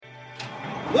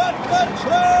Let the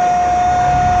truck!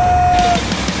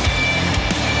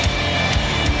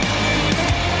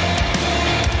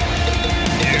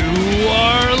 You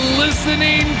are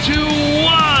listening to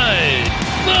What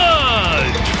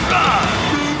the Truck.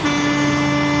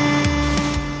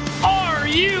 Are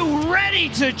you ready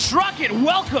to truck it?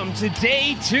 Welcome to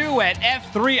day 2 at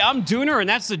F3. I'm Dooner, and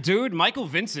that's the dude, Michael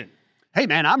Vincent. Hey,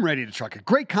 man, I'm ready to truck it.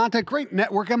 Great content, great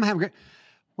network. I'm having great.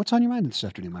 What's on your mind this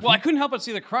afternoon, my friend? Well, I couldn't help but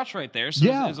see the crutch right there. So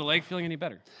Yeah. is the leg feeling any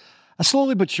better?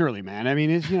 Slowly but surely, man. I mean,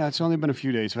 it's only been a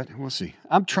few days, but we'll see.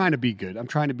 I'm trying to be good. I'm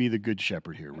trying to be the good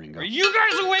shepherd here, Ringo. Are you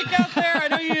guys awake out there? I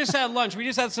know you just had lunch. We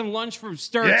just had some lunch for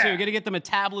Stir, too. Got to get the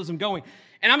metabolism going.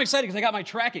 And I'm excited because I got my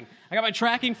tracking. I got my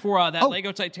tracking for that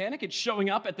Lego Titanic. It's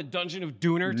showing up at the Dungeon of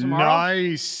Dooner tomorrow.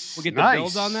 Nice. We'll get the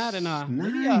build on that. And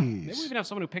maybe we even have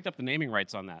someone who picked up the naming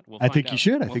rights on that. I think you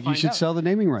should. I think you should sell the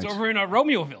naming rights. It's over in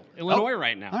Romeoville, Illinois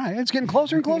right now. All right. It's getting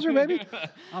closer and closer, baby.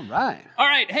 All right. All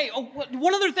right. Hey,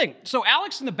 one other thing. So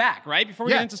Alex in the back, right? Before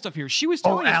we get into stuff here, she was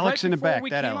telling us Alex in the back.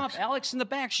 we That came Alex. up, Alex in the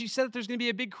back, she said that there's going to be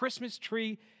a big Christmas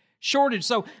tree shortage.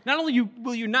 So not only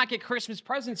will you not get Christmas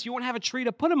presents, you won't have a tree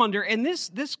to put them under. And this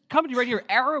company right here,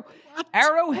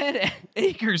 Arrowhead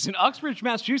Acres in Uxbridge,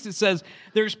 Massachusetts, says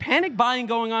there's panic buying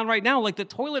going on right now, like the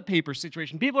toilet paper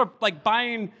situation. People are like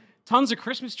buying tons of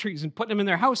Christmas trees and putting them in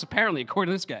their house, apparently, according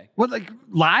to this guy. What, like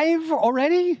live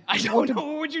already? I don't know.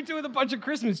 What would you do with a bunch of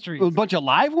Christmas trees? A bunch of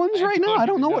live ones right now? I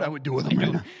don't know what I would do with them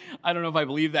right now. I don't know if I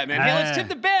believe that, man. Hey, let's tip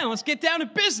the band. Let's get down to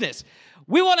business.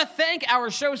 We want to thank our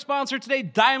show sponsor today,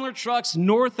 Daimler Trucks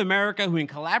North America, who in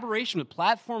collaboration with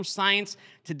Platform Science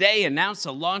today announced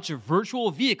the launch of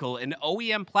virtual vehicle, an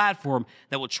OEM platform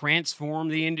that will transform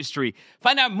the industry.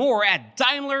 Find out more at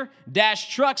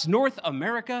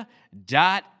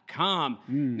Daimler-TrucksNorthAmerica.com.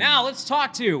 Now let's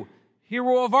talk to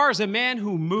hero of ours, a man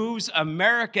who moves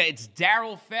America. It's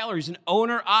Daryl Fowler. He's an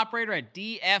owner-operator at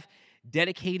DF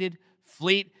Dedicated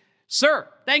Fleet. Sir,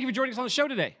 thank you for joining us on the show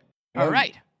today. All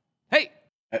right. Hey,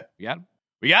 we got him.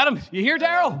 We got him. You hear,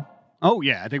 Daryl? Oh,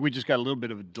 yeah. I think we just got a little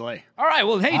bit of a delay. All right.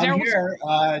 Well, hey, Daryl. I'm here.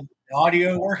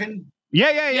 Audio working?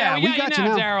 Yeah. We got you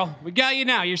now, Daryl. We got you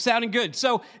now. You're sounding good.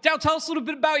 So, Daryl, tell us a little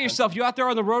bit about yourself. You out there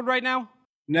on the road right now?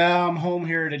 No, I'm home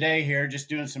here today just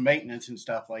doing some maintenance and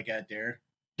stuff like that there.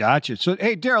 Gotcha. So,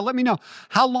 hey, Daryl, let me know.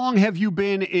 How long have you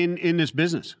been in this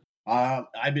business?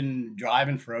 I've been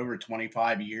driving for over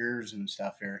 25 years and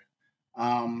stuff here.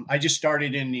 I just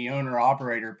started in the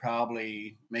owner-operator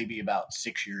probably maybe about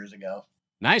 6 years ago.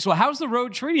 Nice. Well, how's the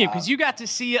road treating you? Because you got to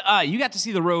see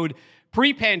the road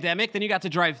pre-pandemic, then you got to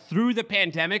drive through the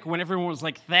pandemic when everyone was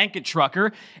like, thank a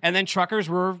trucker, and then truckers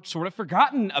were sort of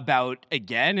forgotten about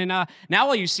again. And now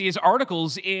all you see is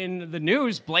articles in the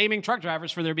news blaming truck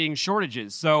drivers for there being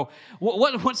shortages. So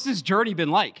what's this journey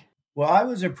been like? Well, I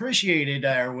was appreciated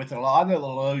there with a lot of the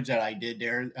loads that I did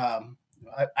there.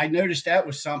 I noticed that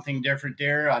was something different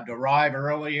there. I'd arrive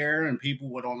earlier and people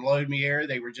would unload me here.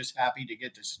 They were just happy to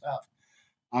get the stuff.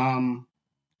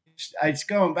 It's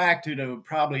going back to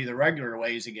probably the regular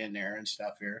ways again there and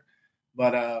stuff here.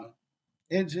 But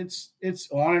it's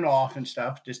on and off and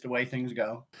stuff, just the way things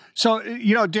go. So,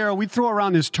 Daryl, we throw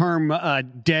around this term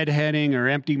deadheading or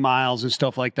empty miles and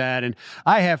stuff like that. And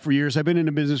I have for years. I've been in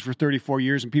the business for 34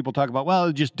 years, and people talk about,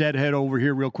 well, just deadhead over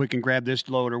here real quick and grab this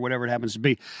load or whatever it happens to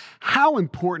be. How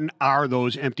important are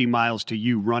those empty miles to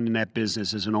you running that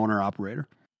business as an owner-operator?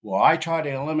 Well, I try to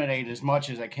eliminate as much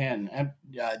as I can.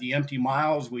 The empty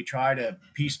miles, we try to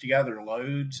piece together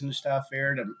loads and stuff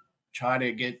there to try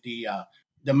to get the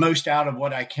most out of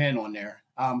what I can on there.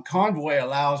 Convoy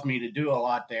allows me to do a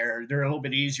lot there. They're a little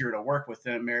bit easier to work with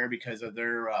them there because of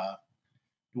their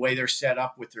the way they're set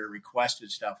up with their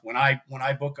requested stuff. When I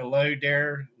book a load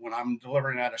there, when I'm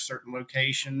delivering at a certain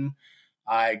location,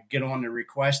 I get on the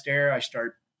request there. I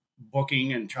start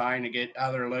booking and trying to get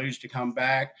other loads to come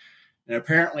back. And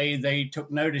apparently they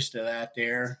took notice to that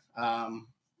there.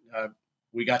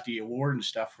 We got the award and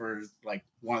stuff for like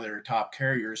one of their top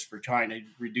carriers for trying to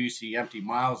reduce the empty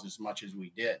miles as much as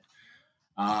we did.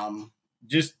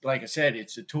 Just like I said,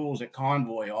 it's the tools that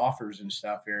Convoy offers and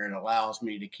stuff here. It allows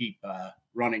me to keep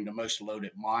running the most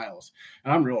loaded miles.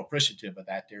 And I'm real appreciative of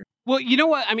that there. Well, you know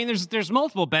what? I mean, there's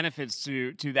multiple benefits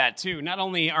to that, too. Not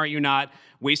only are you not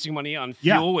wasting money on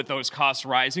fuel with those costs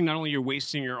rising, not only you're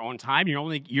wasting your own time,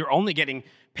 you're only getting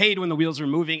paid when the wheels are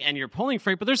moving and you're pulling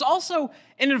freight, but there's also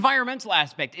an environmental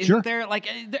aspect. Isn't there? Like,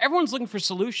 everyone's looking for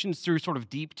solutions through sort of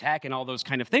deep tech and all those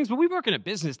kind of things, but we work in a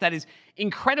business that is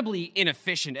incredibly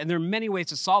inefficient, and there are many ways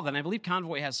to solve that. And I believe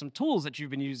Convoy has some tools that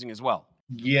you've been using as well.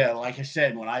 Yeah, like I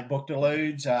said, when I book the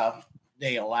loads,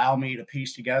 they allow me to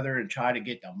piece together and try to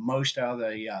get the most out of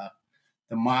the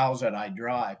the miles that I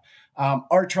drive.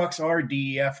 Our trucks are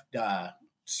DEF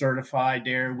certified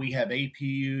there. We have APU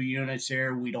units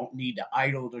there. We don't need to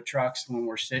idle the trucks when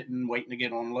we're sitting waiting to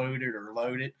get unloaded or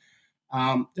loaded.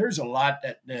 There's a lot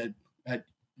that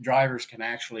drivers can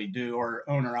actually do, or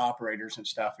owner operators and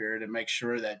stuff here, to make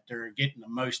sure that they're getting the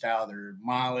most out of their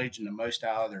mileage and the most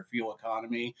out of their fuel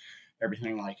economy,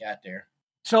 everything like that there.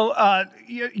 So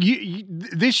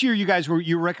this year, you guys were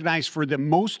recognized for the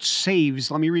most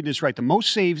saves. Let me read this right. The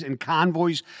most saves in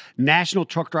Convoy's National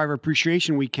Truck Driver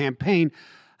Appreciation Week campaign.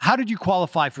 How did you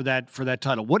qualify for that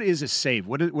title? What is a save?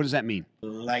 What does that mean?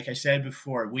 Like I said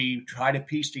before, we try to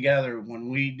piece together when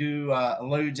we do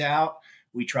loads out.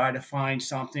 We try to find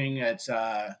something that's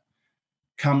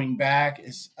coming back.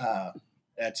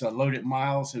 That's loaded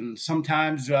miles, and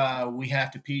sometimes we have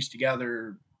to piece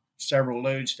together several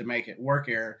loads to make it work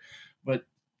here. But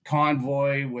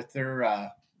Convoy, with their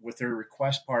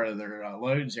request part of their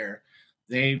loads there,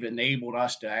 they've enabled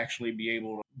us to actually be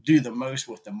able to do the most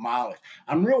with the mileage.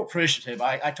 I'm real appreciative.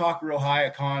 I talk real high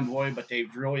at Convoy, but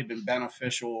they've really been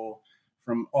beneficial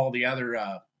from all the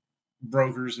other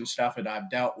brokers and stuff that I've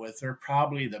dealt with. They're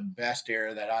probably the best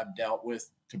area that I've dealt with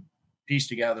to piece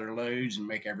together loads and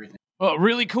make everything. Well,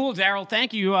 really cool, Daryl.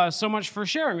 Thank you so much for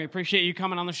sharing. We appreciate you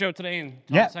coming on the show today and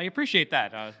telling us how you appreciate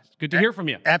that. It's good to hear from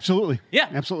you. Absolutely. Yeah.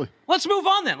 Absolutely. Let's move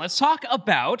on then. Let's talk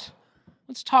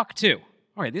to.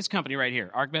 All right, this company right here,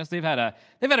 ArcBest, they've had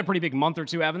a pretty big month or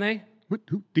two, haven't they?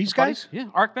 Who, these guys? Yeah,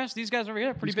 ArcBest, these guys over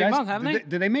here, pretty big month, haven't they?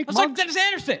 Did they make Let's mugs? talk to Dennis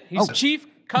Anderson. He's Chief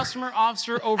Customer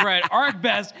Officer over at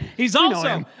ArcBest. He's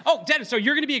also, Dennis, so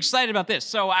you're going to be excited about this.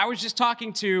 So I was just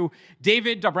talking to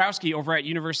David Dabrowski over at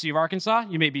University of Arkansas.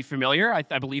 You may be familiar. I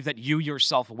believe that you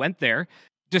yourself went there.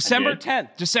 December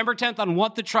 10th on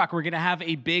What the Truck, we're going to have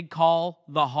a big Call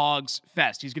the Hogs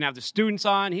Fest. He's going to have the students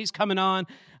on. He's coming on.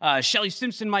 Shelly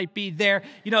Simpson might be there.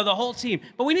 The whole team.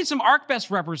 But we need some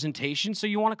ArcBest representation. So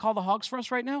you want to call the Hogs for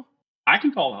us right now? I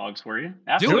can call the Hogs for you.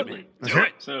 Absolutely. Do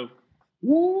it. So,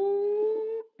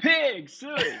 woo, pigs,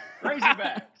 silly,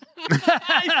 Razorbacks.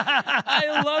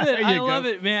 I love it. I love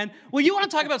it, man. Well, you want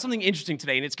to talk about something interesting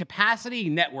today, and it's capacity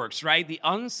networks, right? The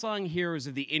unsung heroes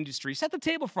of the industry. Set the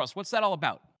table for us. What's that all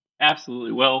about?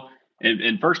 Absolutely. Well,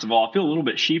 and first of all, I feel a little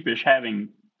bit sheepish having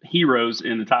heroes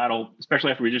in the title,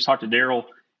 especially after we just talked to Daryl.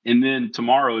 And then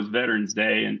tomorrow is Veterans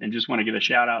Day, and just want to give a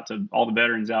shout out to all the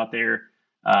veterans out there.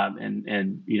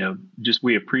 And just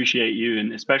we appreciate you,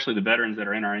 and especially the veterans that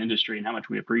are in our industry, and how much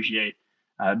we appreciate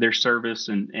their service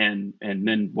and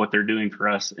then what they're doing for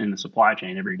us in the supply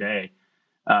chain every day.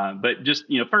 But just,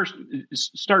 first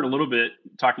start a little bit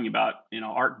talking about,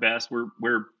 ArcBest,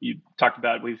 where you talked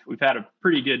about, we've had a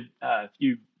pretty good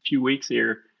few weeks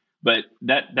here, but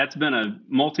that's been a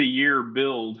multi-year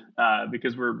build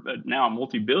because we're now a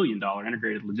multi-billion-dollar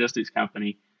integrated logistics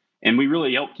company, and we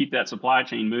really help keep that supply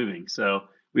chain moving. So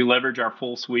we leverage our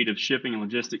full suite of shipping and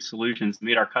logistics solutions to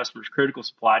meet our customers' critical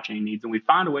supply chain needs, and we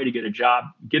find a way to get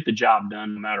the job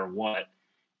done no matter what.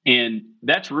 And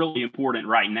that's really important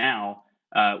right now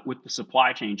with the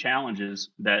supply chain challenges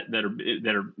that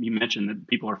are you mentioned that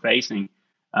people are facing.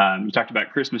 You talked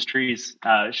about Christmas trees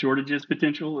shortages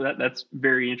potential. That's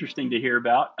very interesting to hear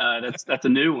about. That's a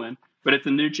new one, but it's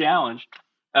a new challenge.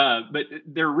 But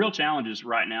there are real challenges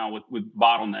right now with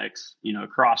bottlenecks,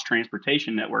 across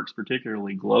transportation networks,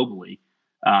 particularly globally,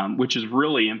 which is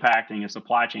really impacting a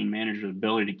supply chain manager's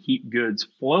ability to keep goods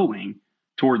flowing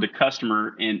toward the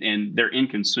customer and their end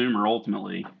consumer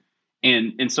ultimately.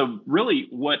 And so really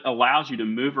what allows you to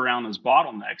move around those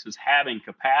bottlenecks is having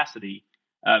capacity,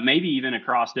 maybe even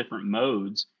across different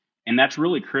modes. And that's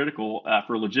really critical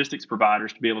for logistics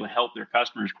providers to be able to help their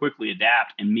customers quickly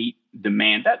adapt and meet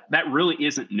demand. That really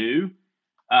isn't new.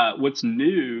 What's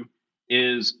new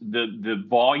is the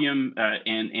volume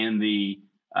and the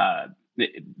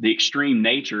extreme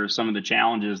nature of some of the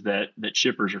challenges that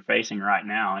shippers are facing right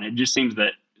now. And it just seems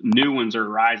that new ones are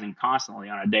rising constantly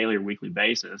on a daily or weekly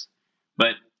basis.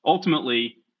 But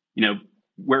ultimately,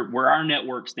 where our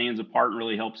network stands apart and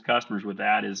really helps customers with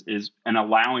that is in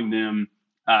allowing them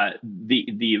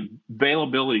the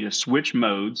availability to switch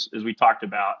modes, as we talked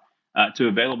about, to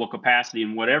available capacity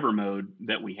in whatever mode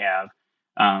that we have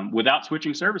without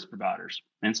switching service providers.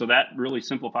 And so that really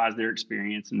simplifies their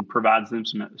experience and provides them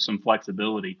some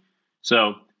flexibility.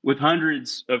 So with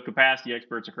hundreds of capacity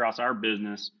experts across our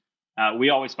business, we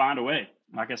always find a way.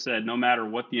 Like I said, no matter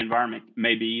what the environment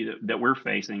may be that we're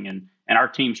facing, and our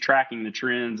team's tracking the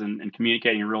trends and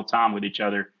communicating in real time with each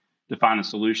other to find the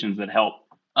solutions that help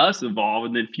us evolve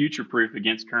and then future-proof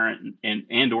against current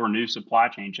and or new supply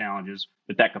chain challenges.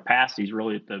 But that capacity is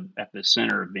really at the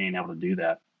center of being able to do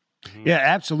that. Yeah,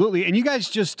 absolutely. And you guys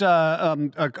just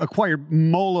acquired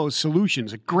Molo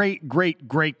Solutions, a great, great,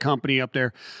 great company up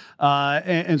there.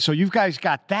 And so you guys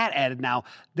got that added now.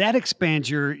 That expands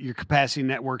your capacity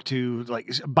network to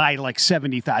by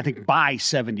 70,000. I think by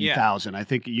 70,000. I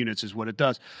think units is what it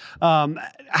does.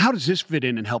 How does this fit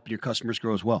in and help your customers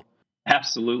grow as well?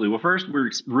 Absolutely. Well, first, we're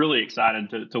really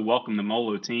excited to welcome the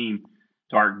Molo team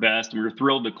to ArcBest, and we're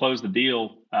thrilled to close the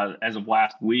deal as of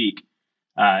last week.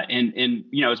 And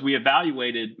as we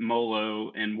evaluated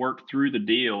Molo and worked through the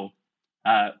deal,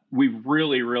 we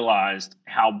really realized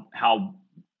how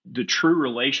the true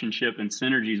relationship and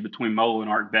synergies between Molo and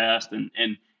ArcBest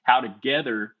and how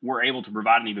together we're able to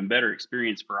provide an even better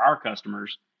experience for our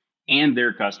customers and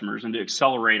their customers, and to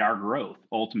accelerate our growth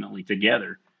ultimately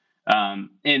together.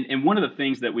 And one of the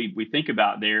things that we think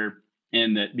about there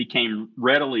and that became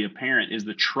readily apparent is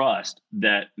the trust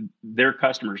that their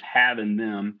customers have in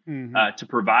them to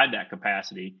provide that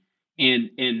capacity. And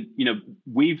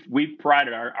we've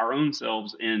prided our own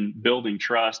selves in building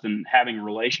trust and having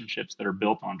relationships that are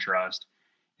built on trust.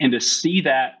 And to see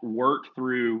that work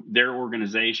through their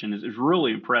organization is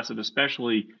really impressive,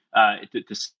 especially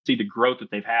to see the growth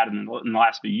that they've had in the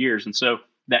last few years. And so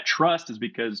that trust is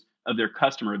because of their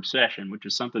customer obsession, which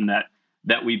is something that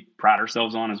we pride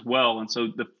ourselves on as well. And so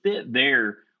the fit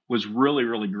there was really,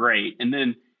 really great. And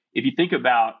then if you think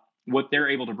about what they're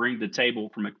able to bring to the table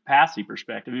from a capacity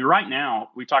perspective, I mean, right now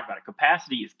we talk about it,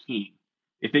 capacity is king.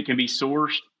 If it can be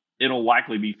sourced, it'll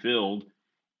likely be filled.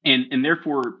 And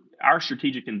therefore, our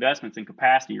strategic investments in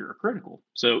capacity are critical.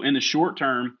 So in the short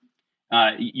term,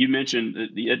 you mentioned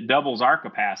it doubles our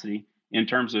capacity in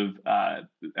terms of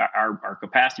our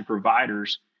capacity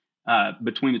providers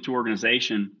between the two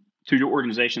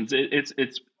organizations.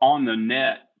 It's on the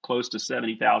net close to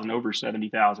 70,000, over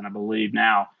 70,000, I believe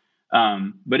now.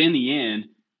 But in the end,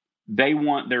 they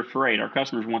want their freight. Our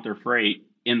customers want their freight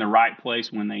in the right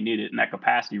place when they need it, and that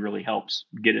capacity really helps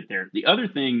get it there. The other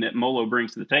thing that Molo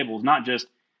brings to the table is not just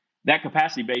that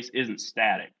capacity base isn't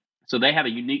static. So they have a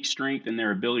unique strength in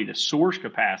their ability to source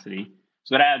capacity.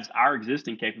 So that adds our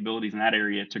existing capabilities in that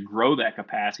area to grow that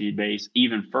capacity base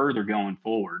even further going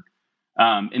forward.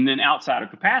 And then outside of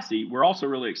capacity, we're also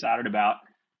really excited about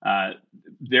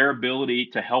their ability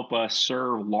to help us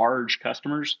serve large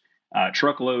customers.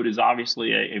 Truckload is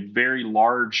obviously a very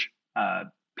large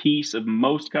piece of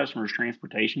most customers'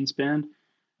 transportation spend.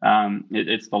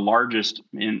 It's the largest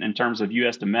in terms of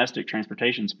U.S. domestic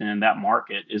transportation spend. That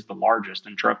market is the largest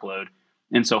in truckload.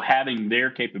 And so having their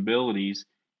capabilities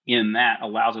in that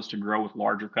allows us to grow with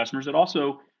larger customers. It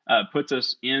also puts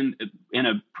us in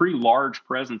a pretty large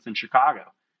presence in Chicago,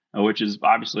 which is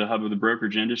obviously a hub of the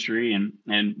brokerage industry.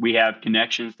 And we have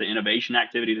connections to innovation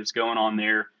activity that's going on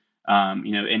there,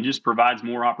 and just provides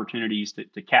more opportunities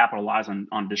to capitalize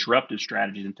on disruptive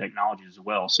strategies and technologies as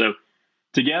well. So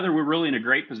together, we're really in a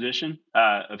great position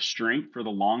of strength for the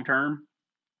long term.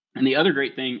 And the other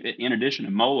great thing, in addition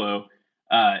to Molo,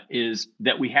 is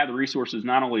that we have the resources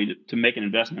not only to make an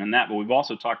investment in that, but we've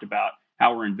also talked about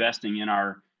how we're investing in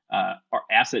our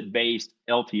asset-based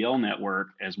LTL network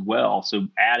as well. So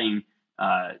adding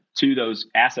to those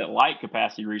asset-light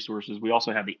capacity resources, we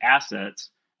also have the assets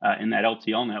in that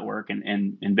LTL network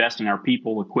and investing our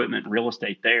people, equipment, real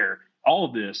estate there. All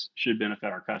of this should benefit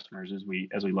our customers as we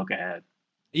look ahead.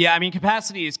 Yeah, I mean,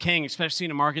 capacity is king, especially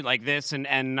in a market like this, and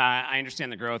I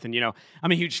understand the growth. And,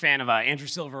 I'm a huge fan of Andrew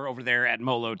Silver over there at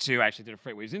Molo, too. I actually did a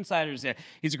Freightways Insiders.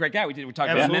 He's a great guy. We talked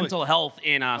about mental health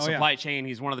in supply chain.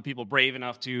 He's one of the people brave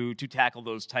enough to tackle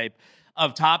those type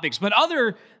of topics. But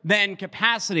other than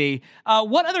capacity,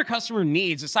 what other customer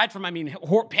needs, aside from,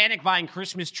 panic buying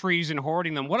Christmas trees and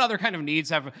hoarding them, what other kind of needs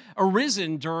have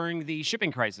arisen during the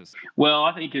shipping crisis? Well,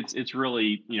 I think it's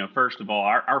really, first of all,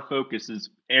 our focus is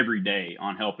every day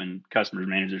on helping customers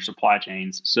manage their supply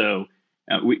chains. So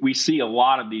we see a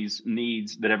lot of these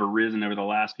needs that have arisen over the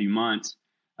last few months.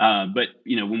 But,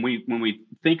 when we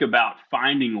think about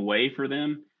finding a way for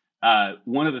them,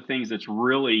 one of the things that's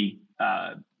really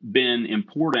been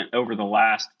important over the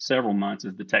last several months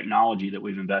is the technology that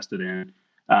we've invested in,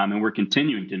 and we're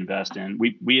continuing to invest in.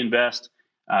 We invest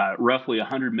roughly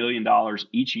 $100 million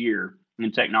each year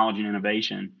in technology and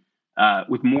innovation,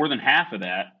 with more than half of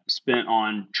that spent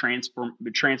on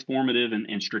transformative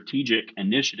and strategic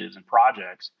initiatives and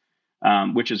projects,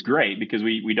 which is great because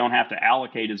we don't have to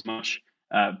allocate as much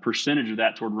percentage of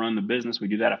that toward run the business. We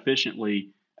do that efficiently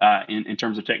in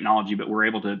terms of technology, but we're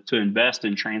able to invest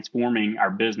in transforming our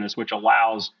business, which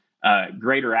allows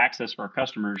greater access for our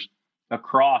customers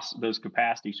across those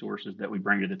capacity sources that we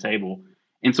bring to the table.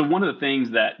 And so one of the things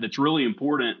that's really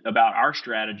important about our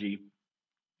strategy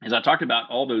as I talked about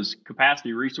all those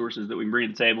capacity resources that we can bring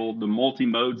to the table, the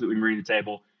multi-modes that we can bring to the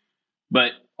table,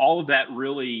 but all of that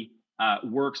really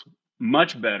works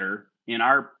much better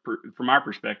from our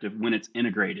perspective when it's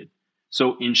integrated.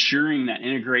 So ensuring that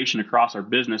integration across our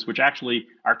business, which actually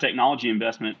our technology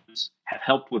investments have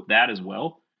helped with that as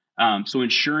well. So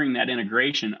ensuring that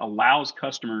integration allows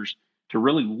customers to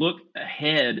really look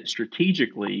ahead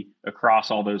strategically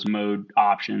across all those mode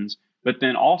options, but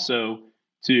then also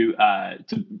to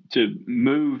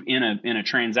move in a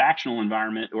transactional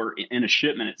environment or in a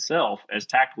shipment itself as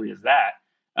tactically as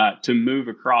that, to move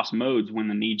across modes when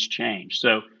the needs change.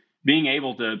 So being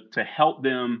able to help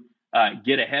them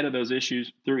get ahead of those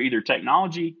issues through either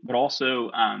technology, but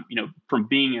also from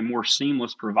being a more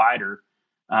seamless provider,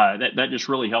 that just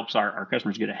really helps our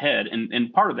customers get ahead.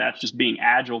 And part of that's just being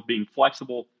agile, being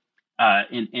flexible,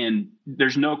 and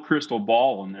there's no crystal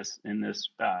ball in this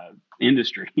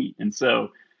industry. And so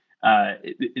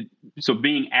so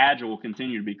being agile will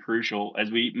continue to be crucial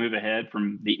as we move ahead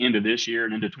from the end of this year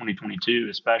and into 2022,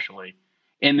 especially.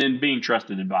 And then being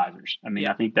trusted advisors. I mean,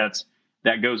 I think that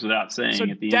goes without saying. So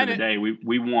at the end of the day,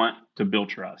 we want to build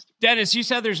trust. Dennis, you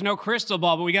said there's no crystal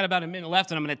ball, but we got about a minute left,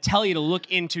 and I'm going to tell you to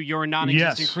look into your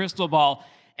non-existing crystal ball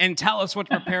and tell us what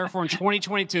to prepare for in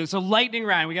 2022. So lightning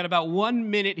round, we got about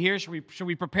 1 minute here. Should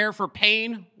we prepare for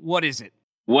pain? What is it?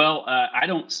 Well, I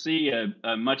don't see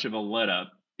a much of a let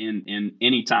up in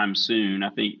any time soon.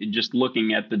 I think just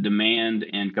looking at the demand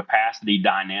and capacity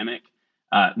dynamic,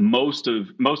 most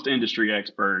industry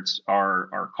experts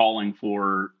are calling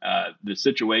for the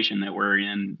situation that we're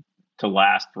in to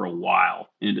last for a while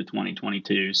into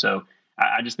 2022. So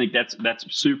I just think that's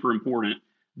super important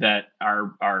that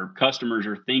our customers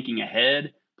are thinking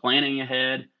ahead, planning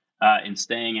ahead, and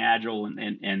staying agile.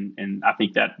 And I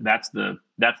think that's the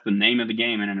name of the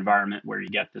game in an environment where you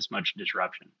get this much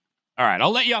disruption. All right,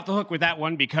 I'll let you off the hook with that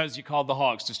one because you called the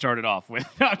Hogs to start it off with.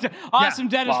 Awesome,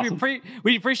 Dennis. Awesome.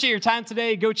 We appreciate your time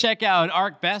today. Go check out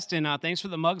Arc Best, and thanks for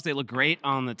the mugs. They look great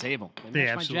on the table. They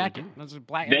match my jacket. Those are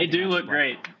black. They do look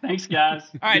great. Thanks, guys.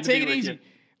 All right, take it easy.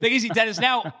 Take it easy, Dennis.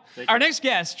 Now, our next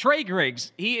guest, Trey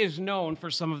Griggs, he is known for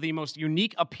some of the most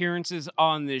unique appearances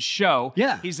on this show.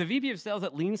 Yeah. He's the VP of Sales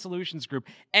at Lean Solutions Group,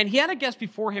 and he had a guest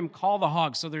before him call the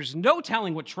Hogs, so there's no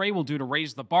telling what Trey will do to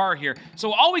raise the bar here.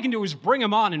 So all we can do is bring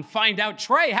him on and find out.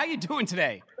 Trey, how you doing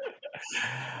today?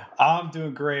 I'm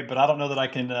doing great, but I don't know that I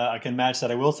can match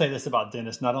that. I will say this about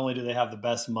Dennis. Not only do they have the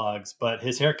best mugs, but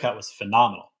his haircut was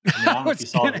phenomenal. I mean, I don't know if you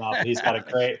saw it or not, but he's got a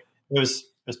great – it was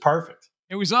perfect.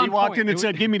 It was on point. He walked in and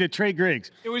said, give me to Trey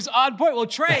Griggs. It was on point. Well,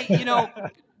 Trey,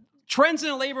 trends in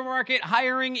the labor market,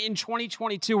 hiring in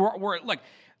 2022. Look,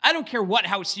 I don't care what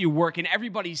house you work in.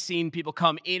 Everybody's seen people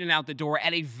come in and out the door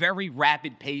at a very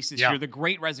rapid pace this year. The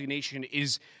Great Resignation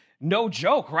is no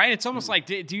joke, right? It's almost like,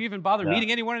 do you even bother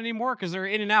meeting anyone anymore? Because they're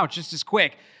in and out just as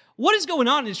quick. What is going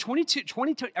on? Is 22?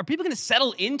 Are people going to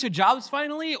settle into jobs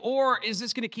finally, or is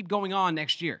this going to keep going on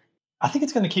next year? I think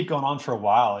it's going to keep going on for a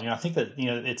while. I think that,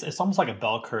 it's almost like a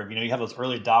bell curve. You have those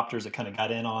early adopters that kind of got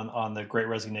in on the Great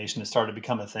Resignation and started to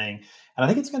become a thing. And I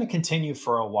think it's going to continue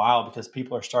for a while because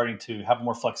people are starting to have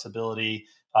more flexibility.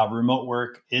 Remote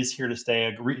work is here to stay.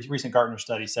 A recent Gartner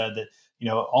study said that,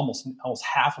 almost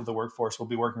half of the workforce will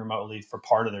be working remotely for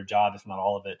part of their job, if not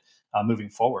all of it, moving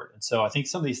forward. And so I think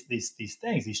some of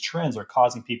these trends are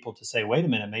causing people to say, wait a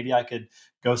minute, maybe I could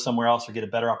go somewhere else or get a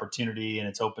better opportunity. And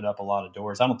it's opened up a lot of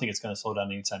doors. I don't think it's going to slow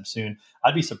down anytime soon.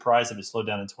 I'd be surprised if it slowed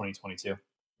down in 2022.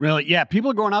 Really? Yeah.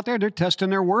 People are going out there. They're testing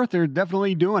their worth. They're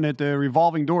definitely doing it. The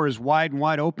revolving door is wide and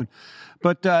wide open.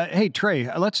 But hey,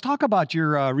 Trey, let's talk about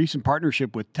your recent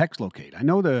partnership with TextLocate. I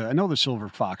know the Silver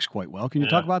Fox quite well. Can you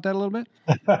talk about that a little bit?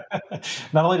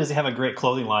 Not only does he have a great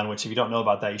clothing line, which if you don't know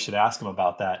about that, you should ask him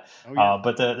about that. Oh, yeah.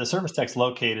 But the service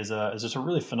TextLocate is just a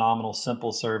really phenomenal,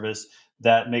 simple service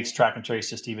that makes track and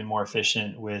trace just even more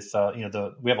efficient. With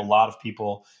we have a lot of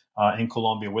people in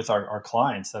Colombia with our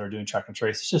clients that are doing track and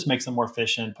trace. It just makes them more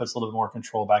efficient, puts a little bit more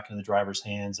control back into the driver's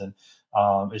hands, and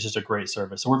it's just a great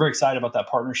service. So we're very excited about that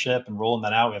partnership and rolling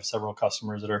that out. We have several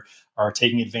customers that are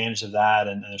taking advantage of that,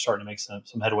 and they're starting to make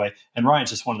some headway. And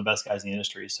Ryan's just one of the best guys in the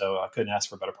industry, so I couldn't ask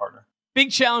for a better partner.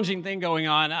 Big challenging thing going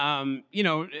on.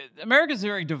 America's a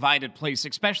very divided place,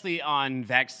 especially on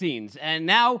vaccines. And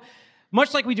now,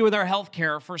 much like we do with our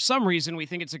healthcare, for some reason, we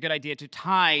think it's a good idea to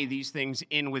tie these things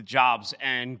in with jobs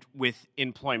and with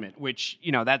employment, which,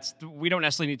 we don't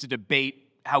necessarily need to debate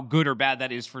how good or bad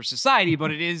that is for society,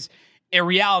 but it is a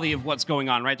reality of what's going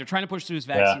on, right? They're trying to push through this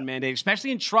vaccine mandate,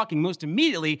 especially in trucking. Most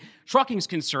immediately, trucking's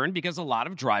concerned because a lot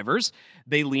of drivers,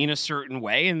 they lean a certain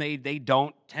way and they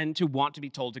don't tend to want to be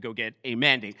told to go get a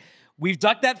mandate. We've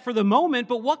ducked that for the moment,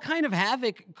 but what kind of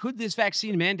havoc could this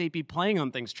vaccine mandate be playing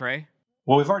on things, Trey?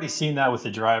 Well, we've already seen that with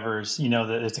the drivers,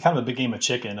 that it's kind of a big game of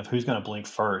chicken of who's going to blink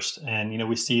first. And,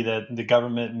 we see that the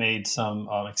government made some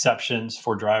exceptions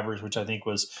for drivers, which I think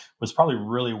was probably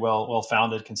really well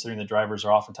founded, considering the drivers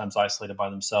are oftentimes isolated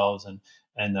by themselves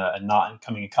and not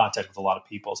coming in contact with a lot of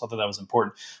people. So I thought that was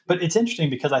important. But it's interesting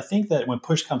because I think that when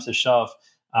push comes to shove,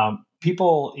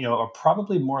 people, are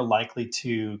probably more likely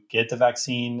to get the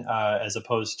vaccine as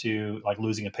opposed to like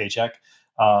losing a paycheck.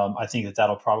 I think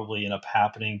that'll probably end up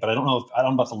happening, but I don't know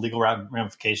about the legal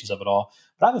ramifications of it all.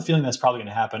 But I have a feeling that's probably going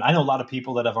to happen. I know a lot of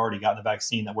people that have already gotten the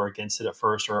vaccine that were against it at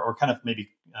first, or kind of maybe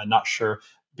not sure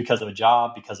because of a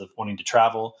job, because of wanting to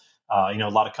travel. A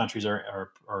lot of countries are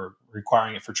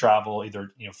requiring it for travel,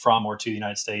 either from or to the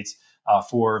United States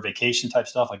for vacation type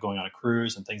stuff, like going on a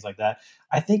cruise and things like that.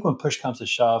 I think when push comes to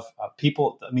shove,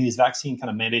 these vaccine kind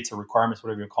of mandates or requirements,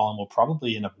 whatever you call them, will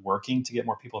probably end up working to get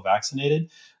more people vaccinated.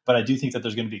 But I do think that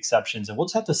there's going to be exceptions, and we'll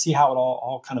just have to see how it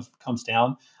all kind of comes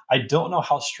down. I don't know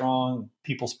how strong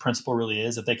people's principle really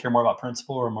is, if they care more about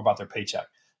principle or more about their paycheck.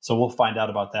 So we'll find out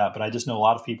about that. But I just know a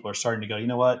lot of people are starting to go, you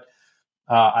know what?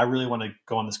 I really want to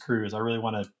go on this cruise. I really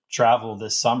want to travel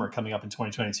this summer coming up in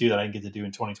 2022 that I didn't get to do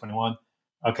in 2021.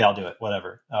 Okay, I'll do it.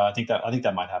 Whatever. I think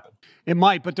that might happen. It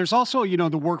might, but there's also,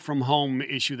 the work from home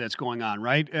issue that's going on,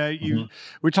 right?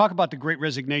 We talk about the Great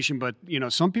Resignation, but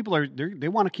some people they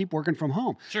want to keep working from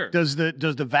home. Sure. Does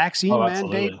the vaccine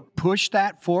mandate push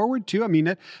that forward too? I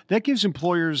mean, that gives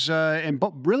employers and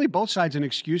really both sides an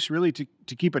excuse really to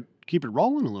keep it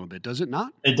rolling a little bit, does it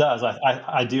not? It does.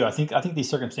 I do. I think these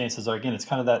circumstances are, again, it's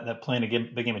kind of that playing a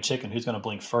big game of chicken. Who's going to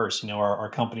blink first? Are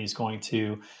companies going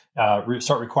to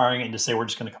start requiring it and just say we're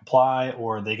just going to comply,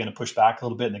 or are they going to push back a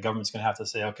little bit and the government's going to have to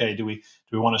say, okay, do we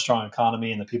want a strong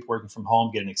economy and the people working from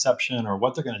home get an exception, or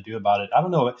what they're going to do about it? I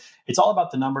don't know. It's all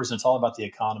about the numbers and it's all about the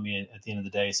economy at the end of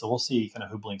the day. So we'll see kind of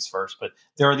who blinks first. But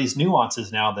there are these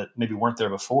nuances now that maybe weren't there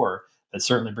before that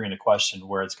certainly bring into question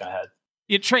where it's going to head.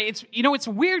 Yeah, Trey, it's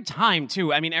a weird time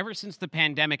too. I mean, ever since the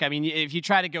pandemic, if you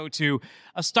try to go to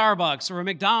a Starbucks or a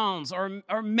McDonald's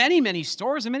or many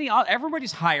stores, and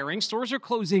everybody's hiring, stores are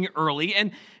closing early,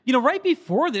 and right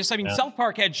before this, South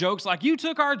Park had jokes like "you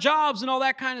took our jobs" and all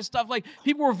that kind of stuff. Like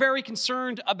people were very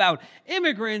concerned about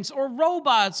immigrants or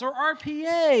robots or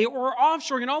RPA or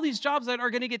offshoring and all these jobs that are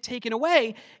going to get taken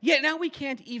away. Yet now we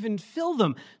can't even fill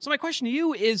them. So my question to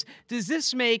you is: does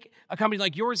this make a company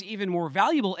like yours even more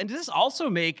valuable, and does this also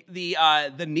make the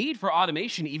need for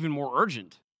automation even more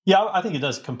urgent? Yeah, I think it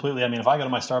does completely. If I go to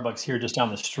my Starbucks here just down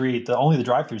the street, only the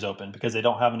drive-thru's open because they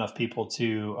don't have enough people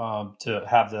to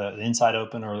have the inside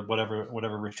open or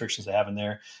whatever restrictions they have in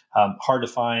there. Hard to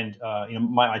find.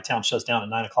 My town shuts down at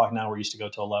 9 o'clock now. We're used to go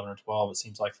till 11 or 12. It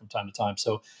seems like from time to time.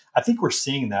 So I think we're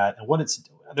seeing that. And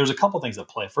there's a couple things at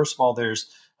play. First of all,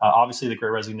 there's obviously the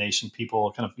Great Resignation.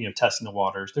 People kind of testing the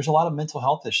waters. There's a lot of mental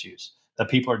health issues that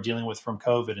people are dealing with from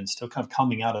COVID and still kind of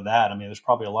coming out of that. There's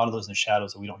probably a lot of those in the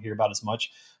shadows that we don't hear about as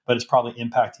much, but it's probably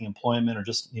impacting employment or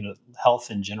just, health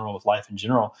in general, with life in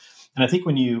general. And I think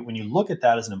when you look at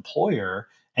that as an employer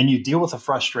and you deal with the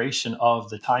frustration of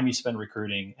the time you spend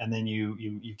recruiting, and then you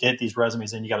get these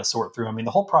resumes and you got to sort through.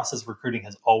 The whole process of recruiting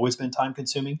has always been time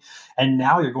consuming. And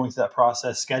now you're going through that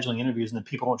process, scheduling interviews, and then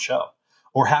people don't show.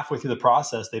 Or halfway through the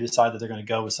process, they decide that they're going to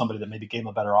go with somebody that maybe gave them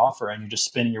a better offer, and you're just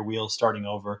spinning your wheels, starting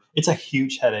over. It's a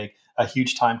huge headache, a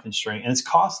huge time constraint, and it's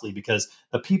costly because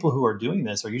the people who are doing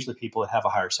this are usually people that have a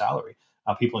higher salary,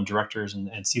 people in directors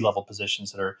and C-level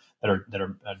positions that are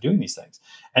doing these things.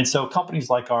 And so companies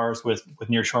like ours with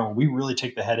nearshoring, we really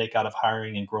take the headache out of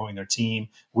hiring and growing their team.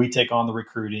 We take on the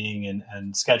recruiting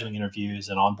and scheduling interviews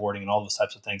and onboarding and all those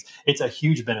types of things. It's a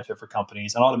huge benefit for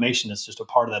companies, and automation is just a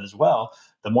part of that as well.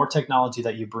 The more technology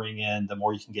that you bring in, the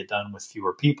more you can get done with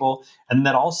fewer people. And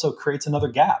that also creates another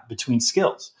gap between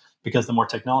skills, because the more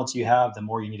technology you have, the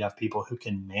more you need to have people who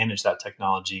can manage that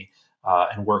technology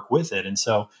and work with it. And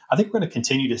so I think we're going to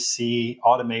continue to see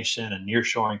automation and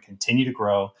nearshoring continue to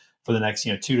grow for the next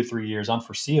 2 to 3 years,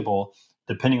 unforeseeable,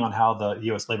 depending on how the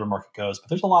U.S. labor market goes. But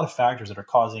there's a lot of factors that are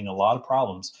causing a lot of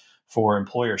problems for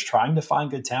employers trying to find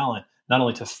good talent, not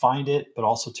only to find it, but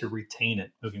also to retain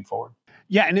it moving forward.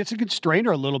 Yeah, and it's a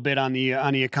constrainer a little bit on the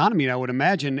economy, I would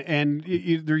imagine. And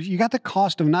you got the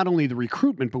cost of not only the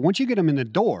recruitment, but once you get them in the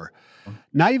door,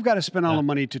 now you've got to spend all the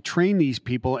money to train these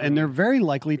people, and they're very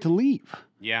likely to leave.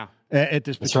 Yeah, at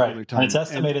this particular time. And it's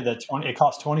estimated that it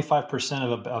costs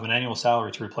 25% of an annual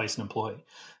salary to replace an employee.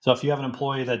 So if you have an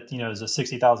employee that is a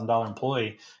 $60,000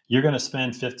 employee, you're going to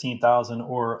spend $15,000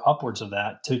 or upwards of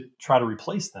that to try to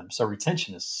replace them. So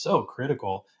retention is so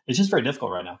critical. It's just very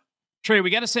difficult right now. Trey,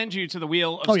 we got to send you to the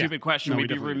Wheel of Stupid Question. No, We'd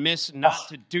be remiss not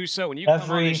to do so when you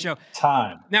come on this show.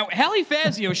 Time. Now, Hallie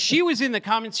Fazio, she was in the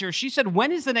comments here. She said,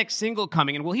 when is the next single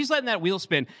coming? And well, he's letting that wheel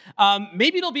spin.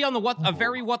 Maybe it'll be on the What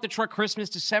the Truck Christmas,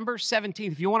 December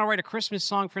 17th. If you want to write a Christmas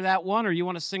song for that one, or you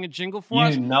want to sing a jingle for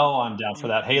us. You know I'm down for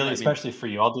that. Haley, especially for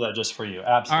you. I'll do that just for you.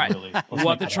 Absolutely. All right.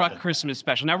 What the Truck Christmas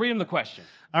special. Now read him the question.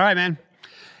 All right, man.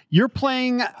 You're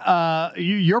playing a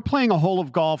hole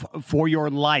of golf for your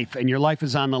life, and your life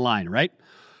is on the line, right?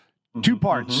 Mm-hmm, 2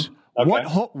 parts. Mm-hmm.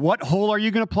 Okay. What hole are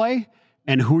you going to play,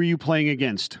 and who are you playing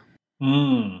against?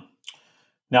 Now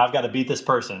I've got to beat this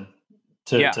person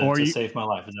to save my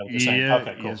life. Is that what you're saying?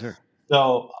 Okay, cool. Yes, sir.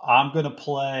 So I'm going to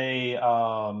play.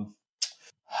 I'm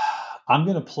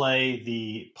going to play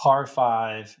the par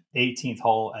 5 18th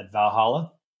hole at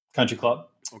Valhalla Country Club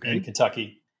in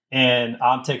Kentucky. And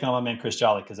I'm taking on my man Chris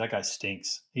Jolly because that guy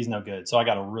stinks. He's no good. So I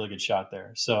got a really good shot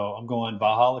there. So I'm going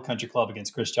Valhalla Country Club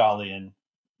against Chris Jolly, and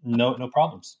no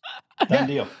problems. Done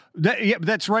deal.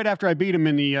 That's right after I beat him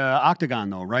in the octagon,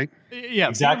 though, right? Yeah,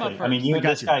 exactly. I mean,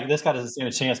 this guy doesn't stand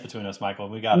a chance between us, Michael.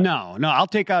 We got it. No, I'll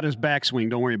take out his backswing.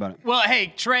 Don't worry about it. Well,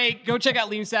 hey, Trey, go check out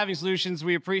Lean Savvy Solutions.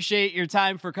 We appreciate your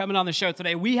time for coming on the show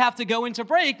today. We have to go into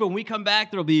break, but when we come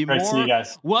back, there'll be more to see you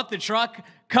guys. What the Truck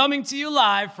coming to you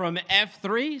live from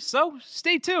F3. So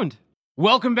stay tuned.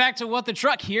 Welcome back to What the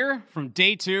Truck here from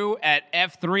day 2 at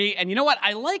F3. And you know what?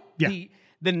 I like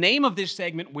the name of this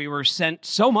segment we were sent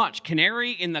so much,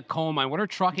 Canary in the Coal Mine. What are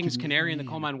trucking's Canary in the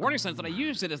Coal Mine warning signs? That I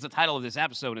used it as the title of this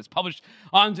episode. It's published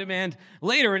on demand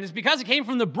later, and it's because it came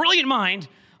from the brilliant mind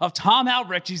of Tom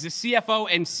Albrecht. He's the CFO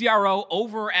and CRO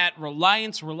over at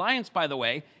Reliance. Reliance, by the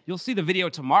way, you'll see the video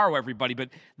tomorrow, everybody, but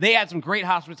they had some great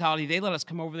hospitality. They let us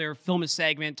come over there, film a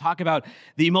segment, talk about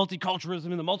the multiculturalism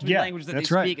and the multiple languages that they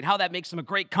speak and how that makes them a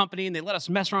great company. And they let us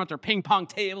mess around at their ping pong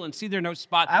table and see their no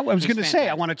spot. I was going to say,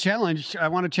 I want to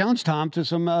challenge Tom to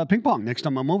some ping pong next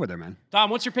time I'm over there, man. Tom,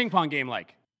 what's your ping pong game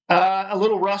like? A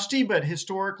little rusty, but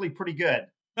historically pretty good.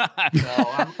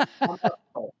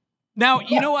 Now,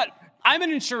 you know what? I'm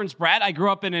an insurance brat. I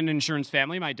grew up in an insurance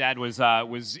family. My dad was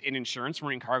in insurance,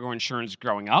 marine cargo insurance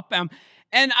growing up.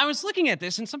 And I was looking at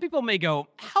this, and some people may go,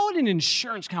 how would an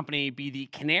insurance company be the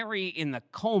canary in the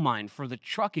coal mine for the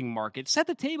trucking market? Set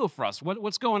the table for us.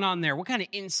 What's going on there? What kind of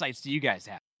insights do you guys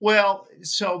have? Well,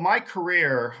 so my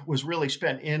career was really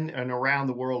spent in and around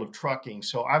the world of trucking.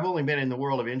 So I've only been in the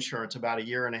world of insurance about a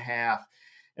year and a half.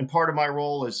 And part of my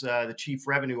role as the chief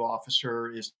revenue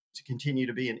officer is to continue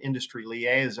to be an industry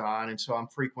liaison. And so I'm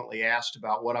frequently asked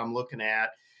about what I'm looking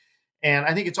at. And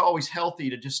I think it's always healthy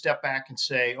to just step back and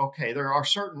say, okay, there are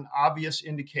certain obvious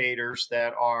indicators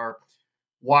that are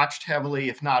watched heavily,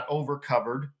 if not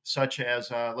overcovered, such as,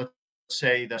 let's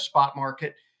say, the spot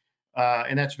market.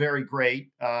 And that's very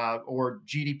great, or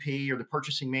GDP or the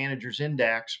Purchasing Managers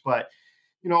Index. But,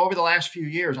 over the last few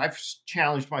years, I've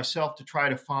challenged myself to try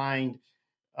to find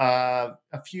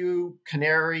a few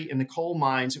canary in the coal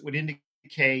mines that would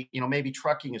indicate, maybe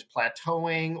trucking is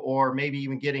plateauing or maybe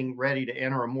even getting ready to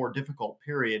enter a more difficult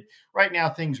period. Right now,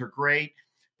 things are great,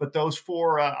 but those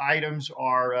 4 items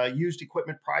are used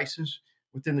equipment prices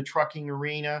within the trucking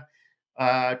arena,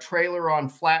 trailer on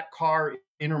flat car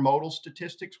intermodal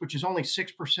statistics, which is only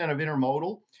 6% of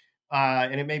intermodal.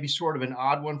 And it may be sort of an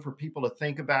odd one for people to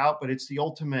think about, but it's the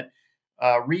ultimate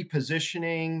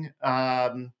repositioning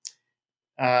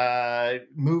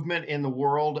movement in the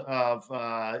world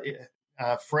of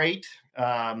freight.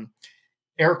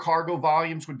 Air cargo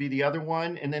volumes would be the other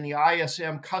one. And then the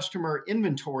ISM Customer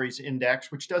Inventories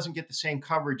Index, which doesn't get the same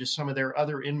coverage as some of their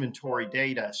other inventory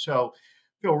data. So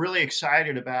I feel really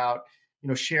excited about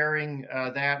sharing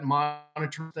that,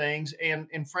 monitor things.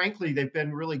 And frankly, they've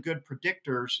been really good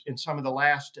predictors in some of the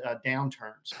last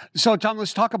downturns. So, Tom,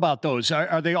 let's talk about those.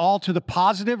 Are they all to the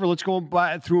positive, or let's go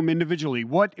through them individually?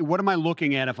 What am I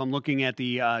looking at if I'm looking at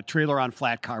the trailer on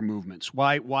flat car movements?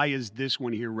 Why is this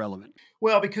one here relevant?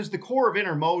 Well, because the core of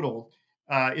intermodal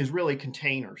is really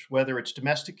containers, whether it's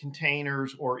domestic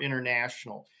containers or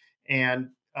international. And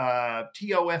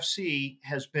TOFC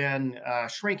has been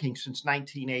shrinking since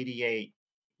 1988.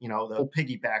 The whole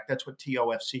piggyback, that's what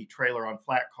TOFC, trailer on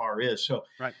flat car, is. So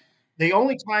the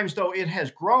only times, though, it has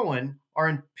grown are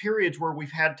in periods where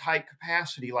we've had tight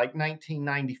capacity, like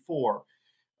 1994,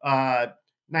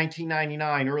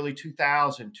 1999, early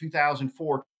 2000,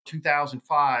 2004,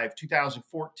 2005,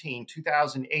 2014,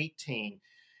 2018.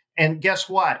 And guess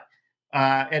what?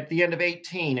 At the end of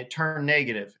 18, it turned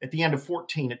negative. At the end of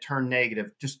 14, it turned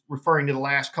negative, just referring to the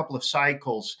last couple of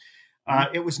cycles.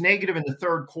 It was negative in the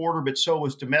third quarter, but so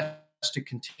was domestic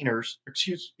containers.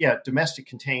 Domestic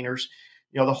containers.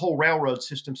 The whole railroad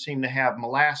system seemed to have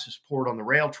molasses poured on the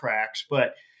rail tracks.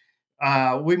 But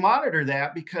We monitor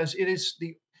that because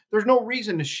there's no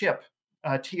reason to ship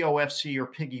TOFC or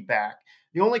piggyback.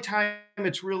 The only time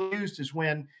it's really used is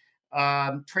when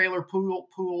trailer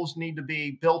pools need to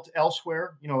be built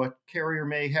elsewhere. A carrier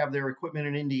may have their equipment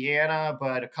in Indiana,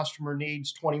 but a customer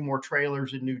needs 20 more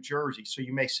trailers in New Jersey, so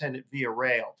you may send it via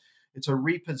rail. It's a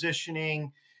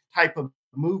repositioning type of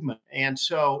movement. And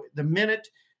so the minute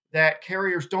that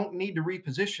carriers don't need to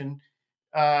reposition,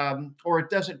 or it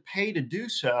doesn't pay to do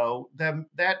so, then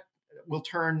that will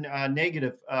turn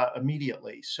negative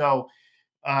immediately. So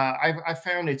I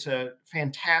found it's a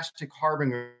fantastic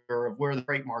harbinger of where the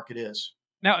freight market is.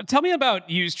 Now, tell me about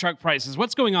used truck prices.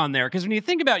 What's going on there? Because when you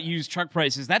think about used truck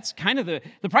prices, that's kind of the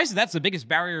prices. That's the biggest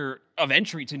barrier of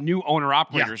entry to new owner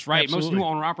operators, right? Absolutely. Most new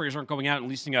owner operators aren't going out and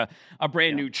leasing a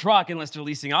brand new truck unless they're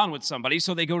leasing on with somebody.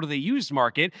 So they go to the used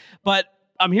market. But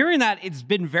I'm hearing that it's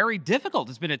been very difficult.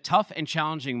 It's been a tough and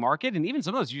challenging market. And even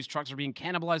some of those used trucks are being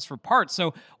cannibalized for parts.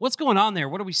 So what's going on there?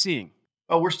 What are we seeing?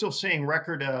 Oh, we're still seeing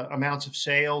record amounts of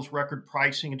sales, record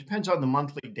pricing. It depends on the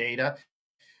monthly data,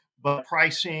 but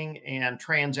pricing and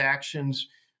transactions,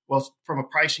 well, from a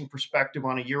pricing perspective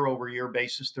on a year over year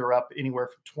basis, they're up anywhere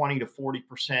from 20 to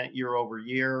 40% year over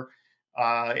year.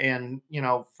 And,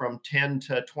 from 10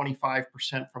 to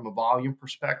 25% from a volume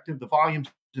perspective. The volumes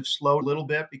have slowed a little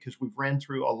bit because we've ran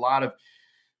through a lot of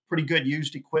pretty good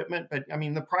used equipment. But I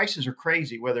mean, the prices are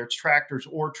crazy, whether it's tractors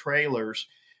or trailers.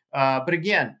 But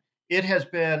again, it has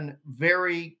been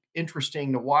very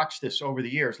interesting to watch this over the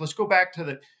years. Let's go back to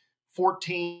the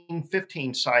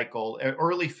 14-15 cycle.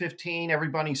 Early 15,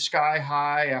 everybody's sky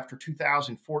high after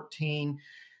 2014.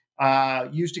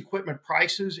 Used equipment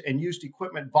prices and used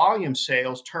equipment volume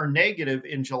sales turned negative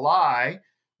in July,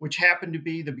 which happened to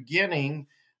be the beginning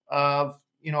of,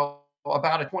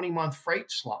 about a 20-month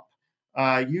freight slump.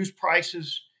 Used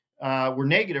prices were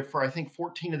negative for, I think,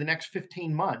 14 of the next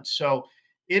 15 months. So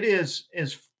it is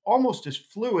almost as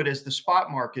fluid as the spot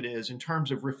market is in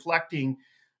terms of reflecting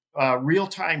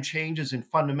real-time changes in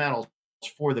fundamentals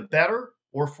for the better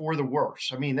or for the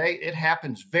worse. I mean, it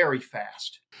happens very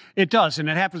fast. It does, and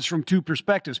it happens from two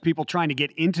perspectives. People trying to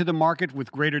get into the market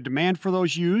with greater demand for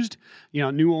those used,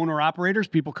 new owner operators,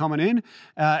 people coming in,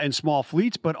 and small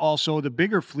fleets, but also the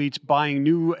bigger fleets buying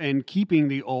new and keeping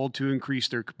the old to increase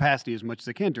their capacity as much as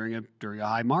they can during a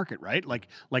high market, right? Like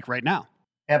right now.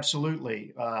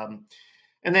 Absolutely.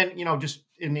 And then, just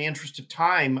in the interest of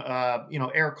time,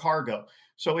 air cargo.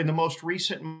 So in the most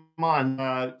recent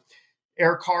month,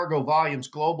 air cargo volumes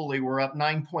globally were up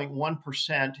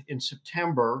 9.1% in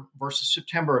September versus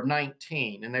September of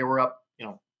 19, and they were up,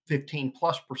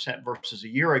 15+% versus a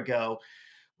year ago.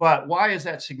 But why is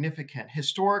that significant?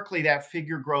 Historically, that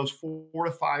figure grows 4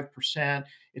 to 5%.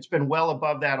 It's been well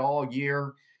above that all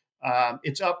year.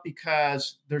 It's up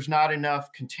because there's not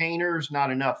enough containers,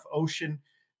 not enough ocean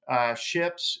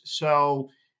ships. So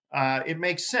it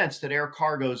makes sense that air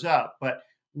cargo's up. But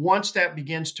once that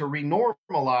begins to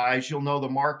renormalize, you'll know the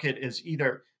market is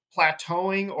either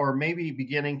plateauing or maybe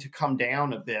beginning to come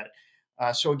down a bit.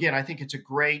 So again, I think it's a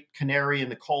great canary in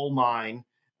the coal mine.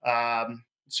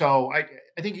 So I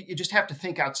think you just have to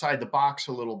think outside the box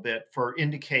a little bit for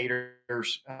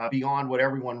indicators beyond what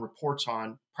everyone reports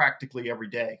on practically every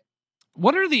day.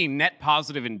 What are the net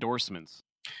positive endorsements?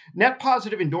 Net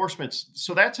positive endorsements.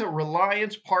 So that's a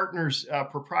Reliance Partners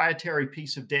proprietary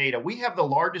piece of data. We have the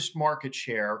largest market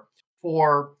share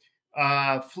for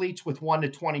fleets with 1 to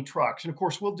 20 trucks. And of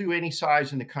course, we'll do any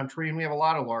size in the country, and we have a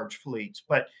lot of large fleets.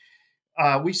 But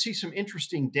we see some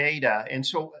interesting data. And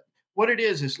so what it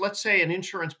is let's say an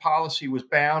insurance policy was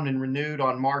bound and renewed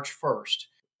on March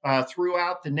 1st.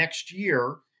 Throughout the next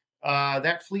year,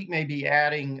 that fleet may be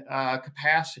adding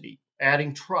capacity,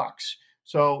 adding trucks.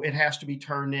 So it has to be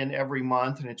turned in every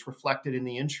month, and it's reflected in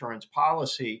the insurance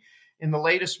policy. In the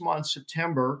latest month,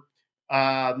 September,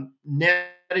 net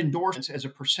endorsements as a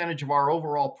percentage of our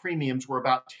overall premiums were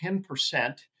about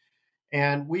 10%.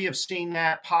 And we have seen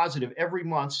that positive every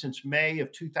month since May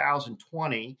of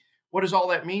 2020. What does all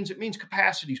that mean? It means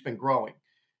capacity's been growing.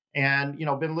 And,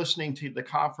 been listening to the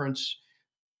conference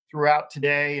throughout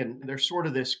today, and there's sort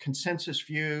of this consensus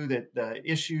view that the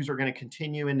issues are going to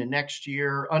continue into next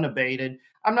year unabated.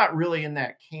 I'm not really in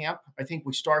that camp. I think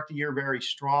we start the year very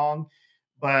strong,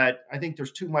 but I think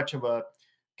there's too much of a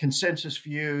consensus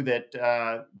view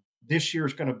that this year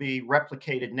is going to be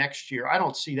replicated next year. I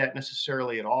don't see that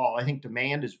necessarily at all. I think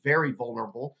demand is very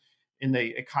vulnerable in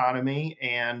the economy,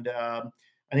 and I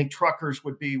think truckers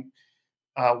would be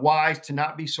wise to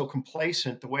not be so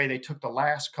complacent the way they took the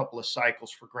last couple of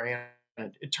cycles for granted.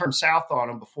 It turned south on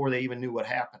them before they even knew what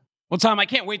happened. Well, Tom, I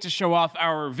can't wait to show off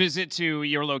our visit to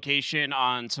your location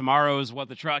on tomorrow's What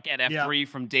the Truck at F3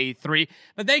 from day 3.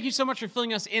 But thank you so much for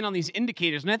filling us in on these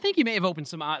indicators. And I think you may have opened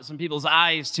some people's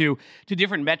eyes to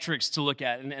different metrics to look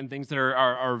at and things that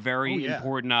are very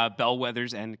important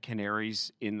bellwethers and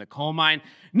canaries in the coal mine.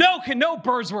 No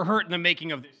birds were hurt in the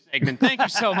making of this segment. Thank you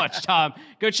so much, Tom.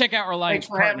 Go check out Reliance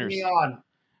Partners. Thanks for having me on.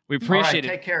 We appreciate it.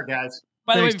 Take care, guys.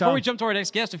 By the way, before we jump to our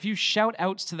next guest, a few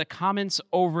shout-outs to the comments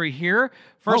over here.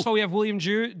 First of all, we have William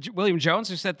Jones,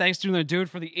 who said, thanks to the dude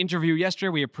for the interview yesterday.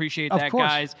 We appreciate that,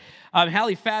 guys.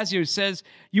 Hallie Fazio says,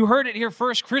 you heard it here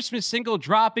first. Christmas single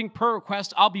dropping per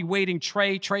request. I'll be waiting,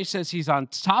 Trey. Trey says he's on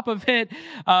top of it.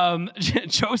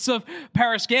 Joseph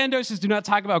Parascando says, do not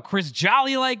talk about Chris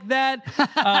Jolly like that.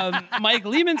 Mike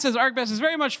Lehman says, ArcBest is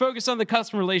very much focused on the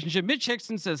customer relationship. Mitch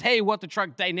Hickson says, hey, What the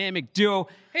Truck dynamic duo.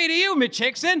 Hey to you, Mitch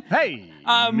Hickson. Hey,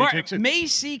 Mitch Hickson.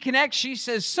 Macy Connect, she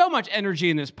says, so much energy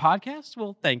in this podcast.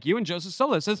 Well, thank you. And Joseph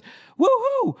Sola says,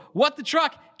 woohoo, What the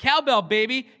Truck, cowbell,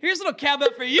 baby. Here's a little cowbell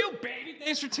for you, baby.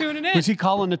 Thanks for tuning in. Was he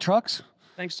calling the trucks?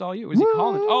 Thanks to all you. Was he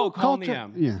calling? Calling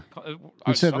the yeah.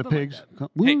 Instead of the pigs. Like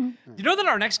hey, you know that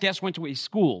our next guest went to a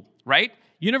school, right?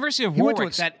 University of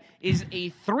Warwick, that is a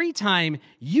 3-time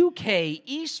UK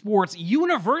Esports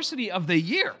University of the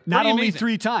Year. Not only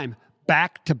 3-time.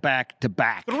 Back to back to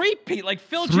back. Three-peat, like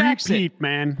Phil Jackson. Three-peat,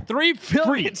 man.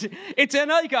 It's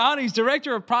Annika Hani,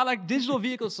 Director of Product Digital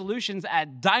Vehicle Solutions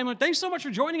at Daimler. Thanks so much for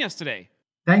joining us today.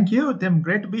 Thank you, Tim.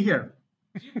 Great to be here.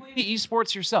 Do you play any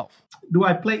esports yourself? Do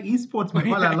I play esports?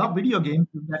 Well, I love video games,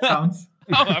 if that counts.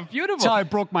 Oh, beautiful. That's how I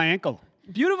broke my ankle.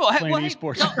 Beautiful. Playing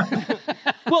esports.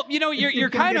 Well, you know, you're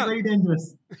kind of very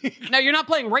dangerous. Now, you're not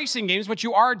playing racing games, but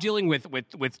you are dealing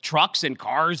with trucks and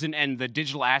cars and the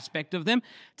digital aspect of them.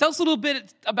 Tell us a little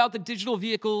bit about the digital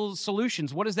vehicle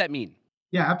solutions. What does that mean?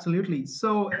 Yeah, absolutely.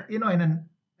 So, in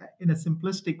a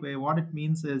simplistic way, what it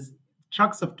means is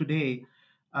trucks of today,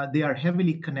 they are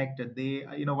heavily connected. They,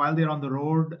 while they're on the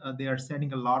road, they are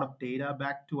sending a lot of data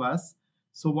back to us.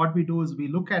 So what we do is we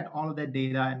look at all of that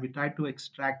data and we try to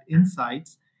extract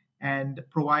insights and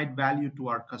provide value to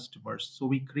our customers. So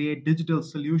we create digital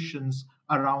solutions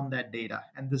around that data.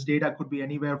 And this data could be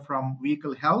anywhere from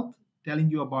vehicle health, telling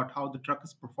you about how the truck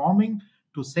is performing,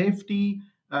 to safety,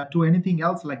 to anything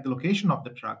else like the location of the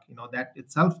truck. That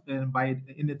itself,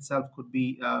 in itself, could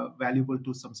be valuable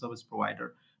to some service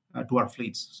provider, to our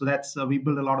fleets. So that's we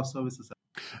build a lot of services.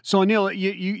 So Anil,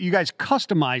 you guys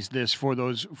customize this for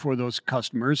those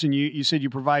customers, and you said you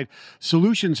provide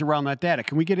solutions around that data.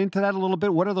 Can we get into that a little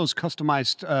bit? What are those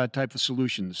customized type of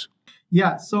solutions?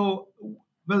 Yeah. So,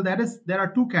 well, there are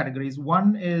two categories.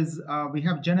 One is we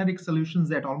have generic solutions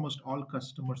that almost all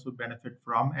customers would benefit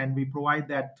from, and we provide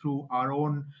that through our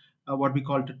own what we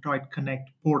call Detroit Connect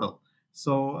portal.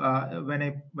 So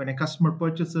when a customer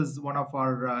purchases one of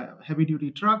our heavy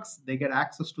duty trucks, they get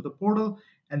access to the portal.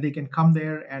 And they can come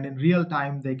there and in real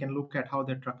time, they can look at how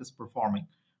their truck is performing,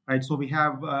 right? So we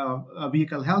have a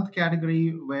vehicle health category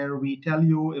where we tell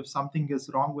you if something is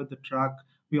wrong with the truck.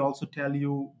 We also tell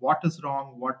you what is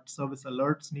wrong, what service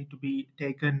alerts need to be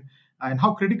taken, and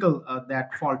how critical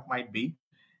that fault might be.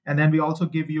 And then we also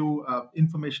give you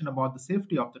information about the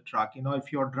safety of the truck.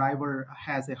 If your driver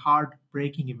has a hard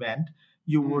braking event,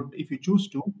 you would, if you choose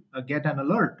to, get an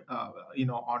alert,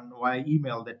 on via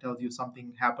email that tells you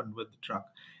something happened with the truck.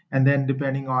 And then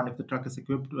depending on if the truck is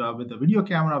equipped with a video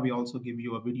camera, we also give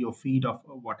you a video feed of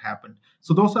what happened.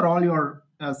 So those are all your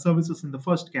services in the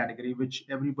first category, which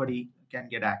everybody can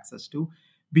get access to.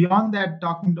 Beyond that,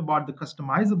 talking about the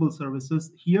customizable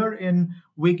services, herein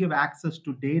we give access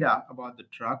to data about the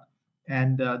truck.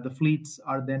 And the fleets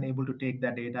are then able to take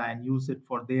that data and use it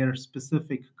for their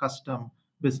specific custom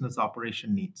business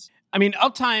operation needs. I mean,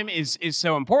 uptime is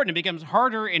so important. It becomes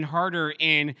harder and harder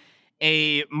in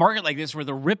a market like this where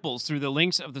the ripples through the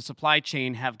links of the supply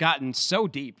chain have gotten so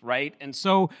deep, right? And